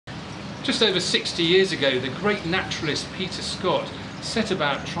Just over 60 years ago, the great naturalist Peter Scott set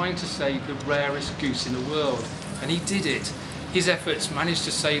about trying to save the rarest goose in the world, and he did it. His efforts managed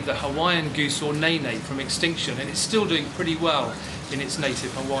to save the Hawaiian goose, or nene, from extinction, and it's still doing pretty well in its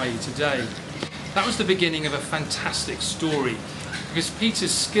native Hawaii today. That was the beginning of a fantastic story, because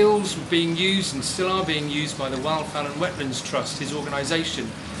Peter's skills were being used and still are being used by the Wildfowl and Wetlands Trust, his organisation,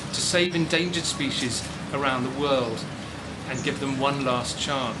 to save endangered species around the world and give them one last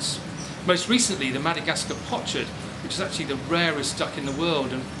chance. Most recently, the Madagascar pochard, which is actually the rarest duck in the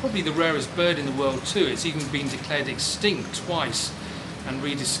world and probably the rarest bird in the world too. It's even been declared extinct twice and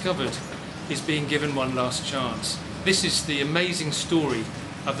rediscovered, is being given one last chance. This is the amazing story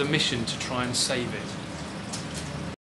of the mission to try and save it.